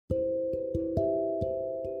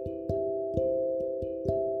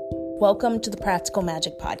Welcome to the Practical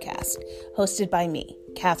Magic Podcast, hosted by me,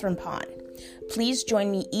 Catherine Pond. Please join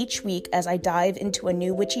me each week as I dive into a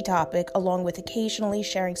new witchy topic, along with occasionally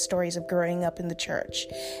sharing stories of growing up in the church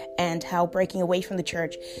and how breaking away from the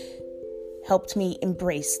church helped me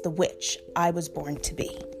embrace the witch I was born to be.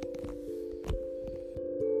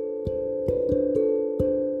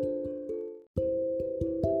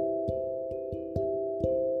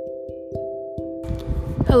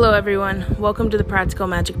 Hello everyone, welcome to the Practical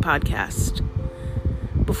Magic Podcast.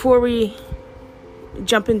 Before we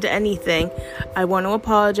jump into anything, I want to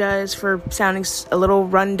apologize for sounding a little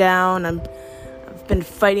run down. I've been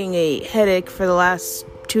fighting a headache for the last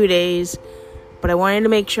 2 days, but I wanted to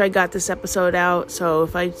make sure I got this episode out, so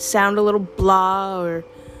if I sound a little blah or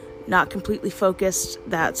not completely focused,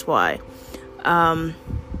 that's why.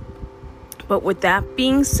 But with that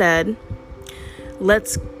being said,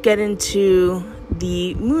 let's get into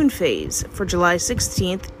the moon phase for July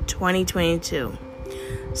 16th, 2022.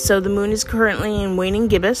 So the moon is currently in waning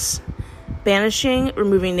gibbous. Banishing,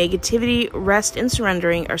 removing negativity, rest, and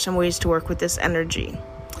surrendering are some ways to work with this energy.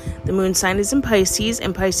 The moon sign is in Pisces,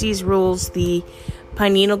 and Pisces rules the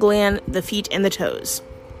pineal gland, the feet, and the toes.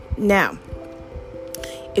 Now,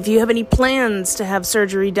 if you have any plans to have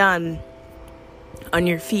surgery done on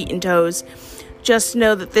your feet and toes, just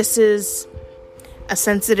know that this is a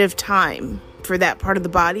sensitive time for that part of the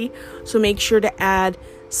body, so make sure to add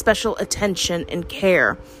special attention and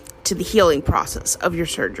care to the healing process of your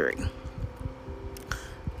surgery.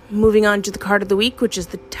 Moving on to the card of the week, which is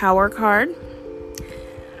the Tower card.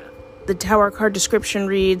 The Tower card description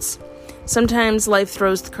reads, sometimes life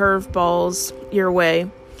throws the curveballs your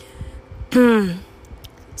way.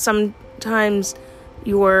 Sometimes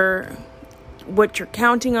what you're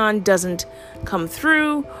counting on doesn't come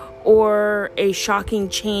through, or a shocking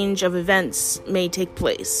change of events may take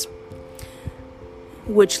place,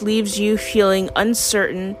 which leaves you feeling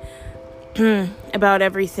uncertain about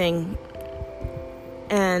everything,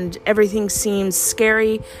 and everything seems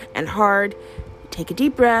scary and hard. Take a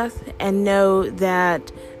deep breath and know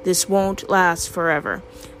that this won't last forever.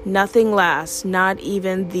 Nothing lasts, not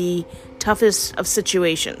even the toughest of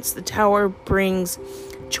situations. The Tower brings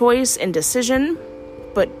choice and decision,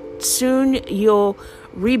 but soon you'll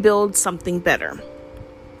rebuild something better.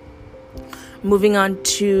 Moving on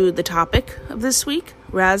to the topic of this week,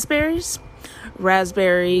 raspberries.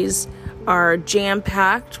 Raspberries are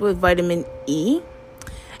jam-packed with vitamin E,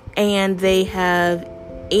 and they have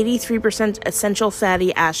 83% essential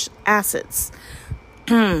fatty acids.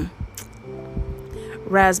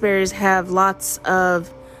 Raspberries have lots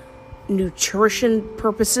of nutrition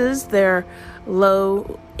purposes. They're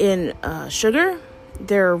low in sugar.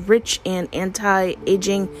 They're rich in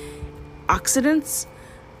anti-aging oxidants.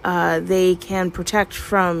 They can protect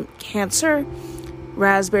from cancer.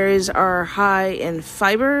 Raspberries are high in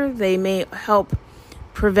fiber. They may help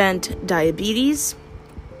prevent diabetes.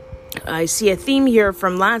 I see a theme here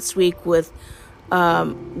from last week with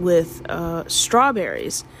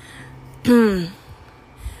strawberries.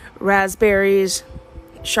 Raspberries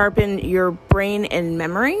sharpen your brain and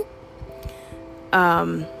memory.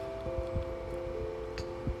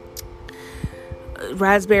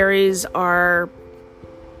 Raspberries are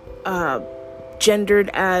gendered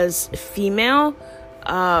as female,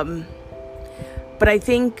 but I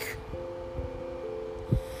think,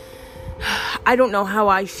 I don't know how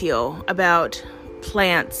I feel about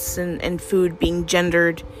plants and food being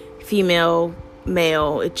gendered female,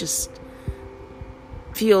 male. It just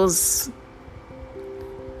feels,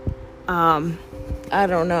 I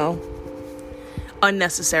don't know,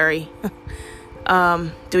 unnecessary.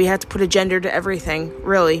 Do we have to put a gender to everything?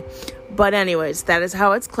 Really? But anyways, that is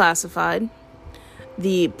how it's classified.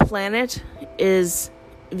 The planet is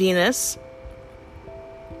Venus.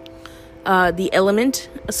 The element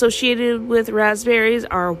associated with raspberries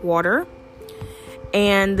are water.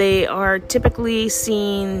 And they are typically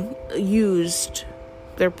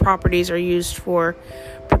their properties are used for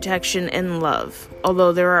protection and love.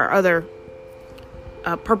 Although there are other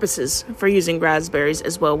purposes for using raspberries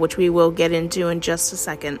as well, which we will get into in just a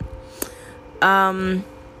second.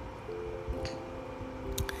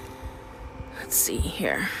 Let's see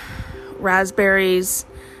here. Raspberries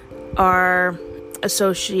are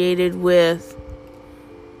associated with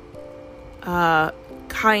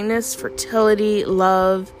kindness, fertility,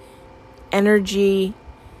 love, energy,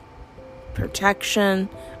 protection,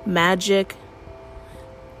 magic,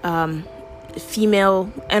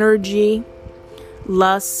 female energy,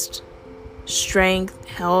 lust, strength,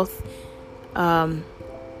 health,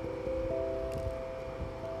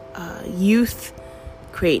 youth,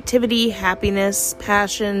 creativity, happiness,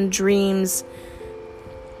 passion, dreams,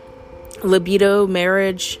 libido,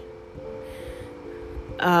 marriage,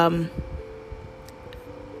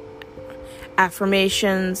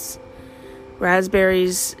 affirmations.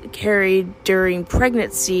 Raspberries carried during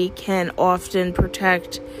pregnancy can often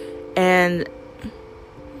protect and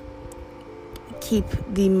keep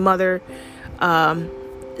the mother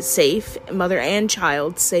safe, mother and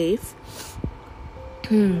child safe.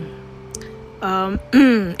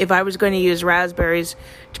 If I was going to use raspberries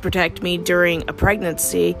to protect me during a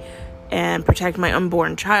pregnancy and protect my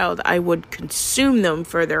unborn child, I would consume them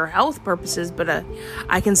for their health purposes, but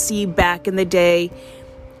I can see back in the day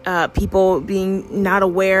people being not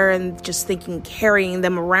aware and just thinking carrying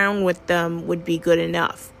them around with them would be good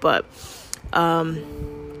enough. But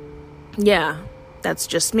yeah, that's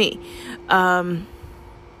just me.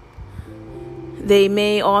 They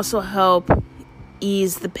may also help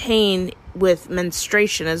ease the pain with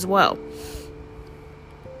menstruation as well.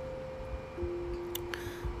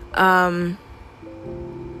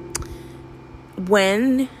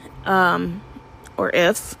 When or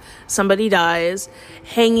if somebody dies,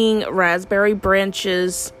 hanging raspberry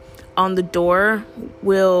branches on the door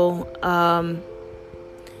will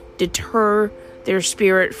deter their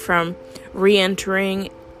spirit from re-entering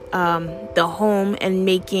the home and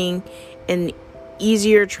making an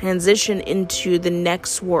easier transition into the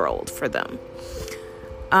next world for them.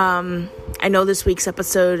 I know this week's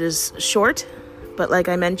episode is short, but like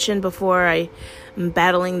I mentioned before, I am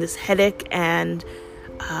battling this headache, and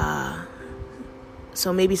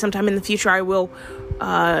so maybe sometime in the future I will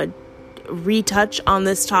retouch on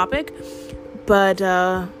this topic. But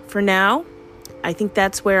for now, I think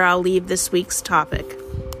that's where I'll leave this week's topic.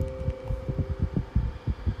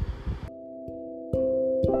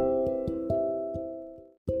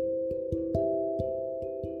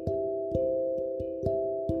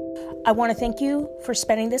 I want to thank you for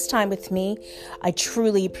spending this time with me. I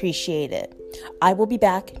truly appreciate it. I will be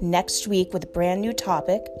back next week with a brand new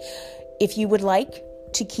topic. If you would like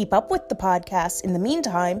to keep up with the podcast in the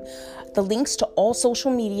meantime, the links to all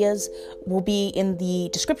social medias will be in the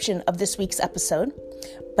description of this week's episode.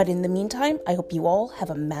 But in the meantime, I hope you all have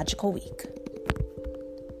a magical week.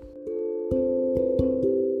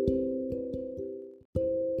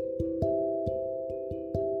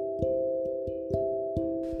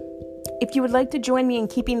 If you would like to join me in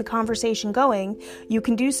keeping the conversation going, you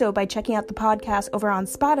can do so by checking out the podcast over on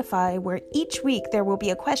Spotify, where each week there will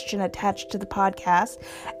be a question attached to the podcast,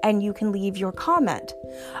 and you can leave your comment.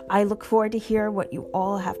 I look forward to hear what you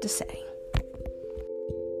all have to say.